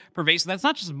so pervasive. That's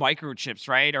not just microchips,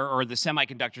 right? Or the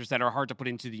semiconductors that are hard to put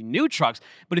into the new trucks.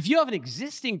 But if you have an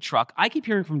existing truck, I keep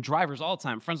hearing from drivers all the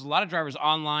time, friends, a lot of drivers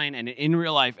online and in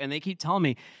real life, and they keep telling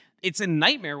me, it's a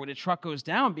nightmare when a truck goes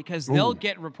down because they'll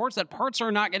get reports that parts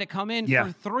are not going to come in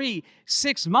for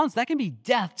 3-6 months. That can be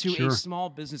death to a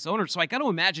small business owner. So I got to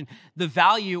imagine the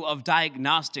value of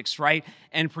diagnostics, right,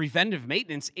 and preventive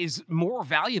maintenance is more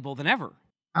valuable than ever.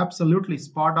 Absolutely.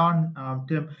 Spot on,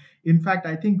 Tim. In fact,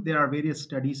 I think there are various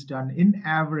studies done. In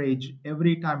average,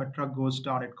 every time a truck goes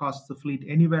down, it costs the fleet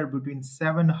anywhere between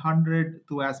 $700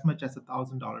 to as much as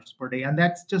 $1,000 per day. And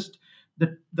that's just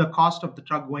the cost of the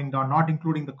truck going down, not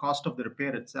including the cost of the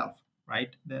repair itself,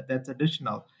 right? That's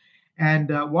additional. And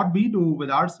what we do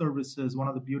with our services, one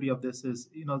of the beauty of this is,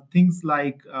 things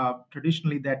like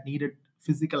traditionally that needed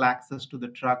physical access to the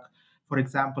truck. for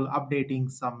example,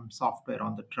 updating some software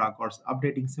on the truck or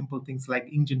updating simple things like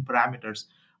engine parameters.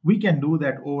 We can do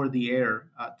that over the air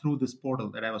through this portal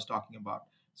that I was talking about.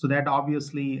 So that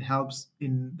obviously helps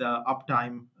in the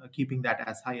uptime, keeping that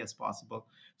as high as possible.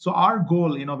 So our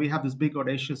goal, we have this big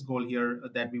audacious goal here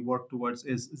that we work towards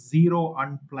is zero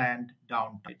unplanned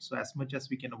downtime. So as much as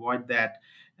we can avoid that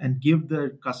and give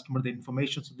the customer the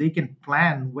information so they can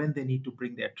plan when they need to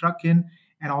bring their truck in,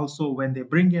 and also when they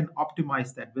bring in,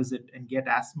 optimize that visit and get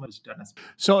as much done as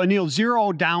possible. So,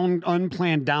 Anil,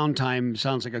 unplanned downtime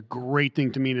sounds like a great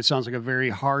thing to me, and it sounds like a very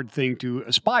hard thing to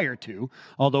aspire to,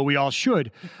 although we all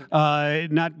should,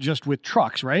 not just with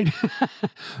trucks, right?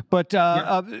 But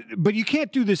you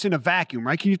can't do this in a vacuum,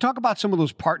 right? Can you talk about some of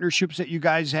those partnerships that you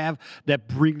guys have that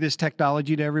bring this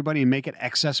technology to everybody and make it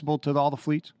accessible to all the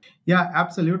fleets? Yeah,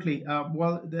 absolutely.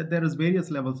 Well, there is various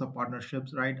levels of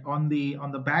partnerships, right? On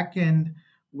the back end,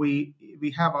 we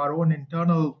have our own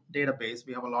internal database.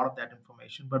 We have a lot of that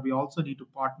information, but we also need to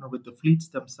partner with the fleets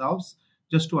themselves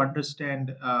just to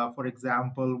understand, for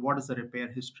example, what is the repair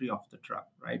history of the truck,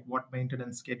 right? What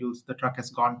maintenance schedules the truck has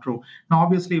gone through. Now,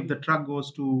 obviously, if the truck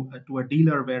goes to a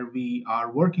dealer where we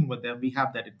are working with them, we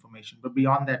have that information. But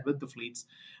beyond that, with the fleets,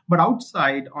 but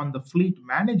outside on the fleet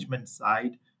management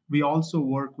side, we also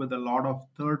work with a lot of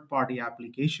third-party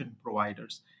application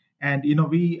providers. And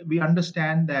we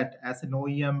understand that as an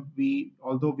OEM,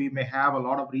 although we may have a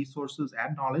lot of resources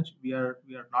and knowledge, we are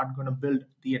not going to build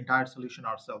the entire solution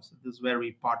ourselves. This is where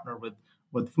we partner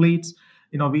with fleets.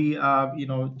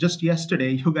 Just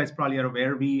yesterday, you guys probably are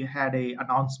aware, we had an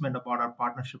announcement about our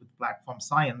partnership with Platform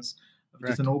Science, which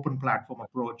is an open platform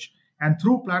approach. And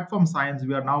through Platform Science,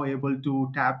 we are now able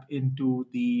to tap into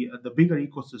the bigger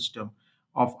ecosystem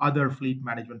of other fleet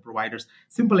management providers.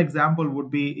 Simple example would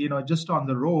be, just on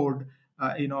the road,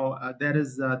 there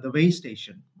is the weigh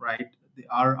station, right?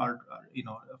 Our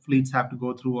fleets have to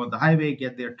go through on the highway,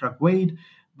 get their truck weighed,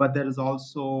 but there is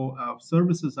also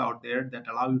services out there that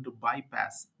allow you to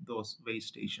bypass those weigh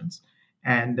stations.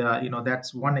 And,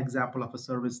 that's one example of a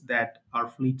service that our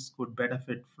fleets could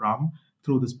benefit from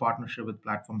through this partnership with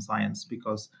Platform Science,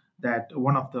 because that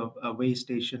one of the weigh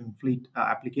station fleet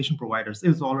application providers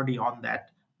is already on that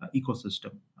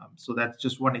ecosystem. So that's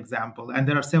just one example. And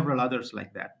there are several others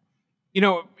like that.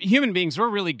 Human beings, we're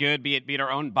really good, be it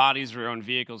our own bodies or our own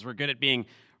vehicles. We're good at being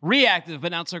reactive,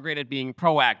 but not so great at being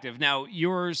proactive. Now,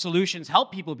 your solutions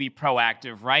help people be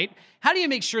proactive, right? How do you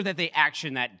make sure that they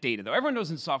action that data, though? Everyone knows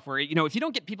in software, if you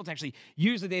don't get people to actually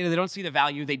use the data, they don't see the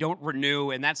value, they don't renew,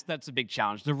 and that's a big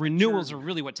challenge. The renewals are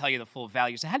really what tell you the full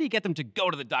value. So how do you get them to go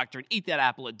to the doctor and eat that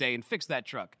apple a day and fix that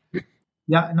truck?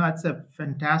 Yeah, no, it's a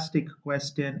fantastic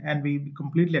question, and we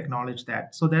completely acknowledge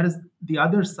that. So there is the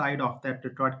other side of that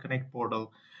Detroit Connect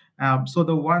portal. So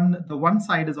the one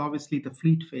side is obviously the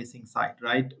fleet-facing side,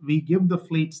 right? We give the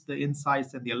fleets the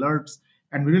insights and the alerts,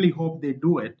 and we really hope they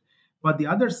do it. But the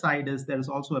other side is there is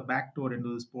also a backdoor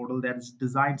into this portal that is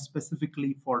designed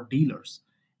specifically for dealers.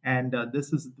 And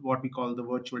this is what we call the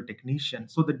virtual technician.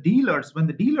 So the dealers, when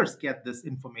the dealers get this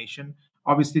information,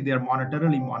 obviously they are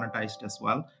monetarily monetized as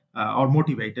well, or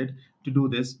motivated to do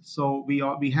this. So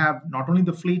we have not only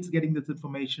the fleets getting this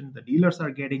information, the dealers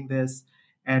are getting this,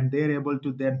 and they're able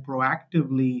to then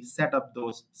proactively set up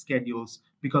those schedules,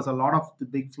 because a lot of the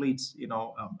big fleets,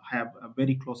 have a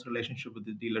very close relationship with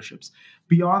the dealerships.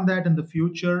 Beyond that, in the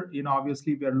future,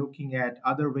 obviously we are looking at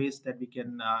other ways that we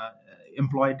can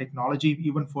employ technology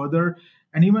even further,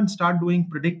 and even start doing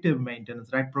predictive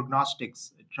maintenance, right?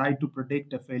 Prognostics, try to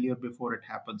predict a failure before it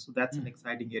happens. So that's an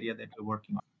exciting area that we're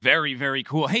working on. Very, very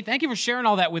cool. Hey, thank you for sharing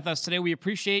all that with us today. We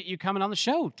appreciate you coming on the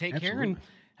show. Take care and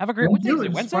have a great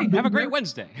Wednesday. Have a great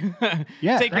Wednesday.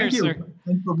 Yeah, take care, sir.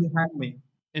 Thanks for having me.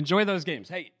 Enjoy those games.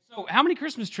 Hey, so how many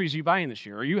Christmas trees are you buying this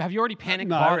year? Have you already panicked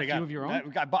bought a few of your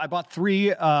own? I bought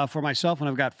 3 for myself, and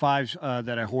I've got 5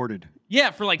 that I hoarded.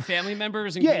 Yeah, for like family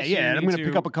members. And I'm going to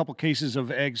pick up a couple cases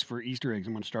of eggs for Easter eggs.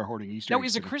 I'm going to start hoarding Easter eggs. Now,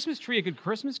 is a Christmas tree a good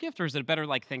Christmas gift, or is it a better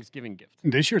like Thanksgiving gift?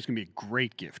 This year it's going to be a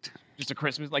great gift. Just a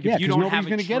Christmas, like if you don't have a tree, nobody's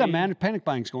going to get them, man. Panic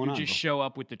buying's going on. Just show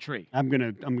up with the tree. I'm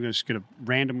just going to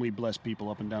randomly bless people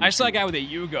up and down. I saw a guy with a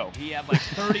Yugo. He had like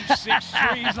 36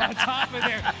 trees on top of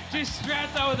there, just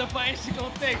strapped on with a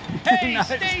bicycle thing. Hey, nice.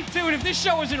 Stay tuned. If this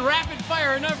show isn't rapid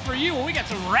fire enough for you, well, we got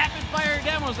some rapid fire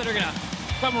demos that are going to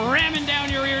come ramming down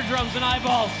your eardrums and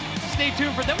eyeballs. Stay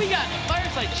tuned for that. We got a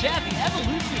fireside chat, the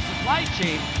evolution of supply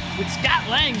chain with Scott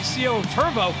Lang, CEO of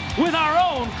Turbo, with our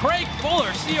own Craig Fuller,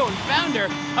 CEO and founder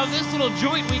of this little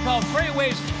joint we call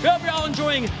Freightways. We hope you're all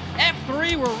enjoying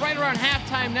F3. We're right around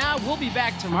halftime now. We'll be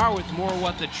back tomorrow with more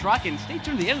What the Truck, and stay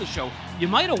tuned to the end of the show. You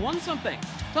might have won something.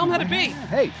 Tell them how to be.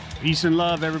 Hey, peace and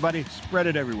love, everybody. Spread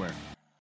it everywhere.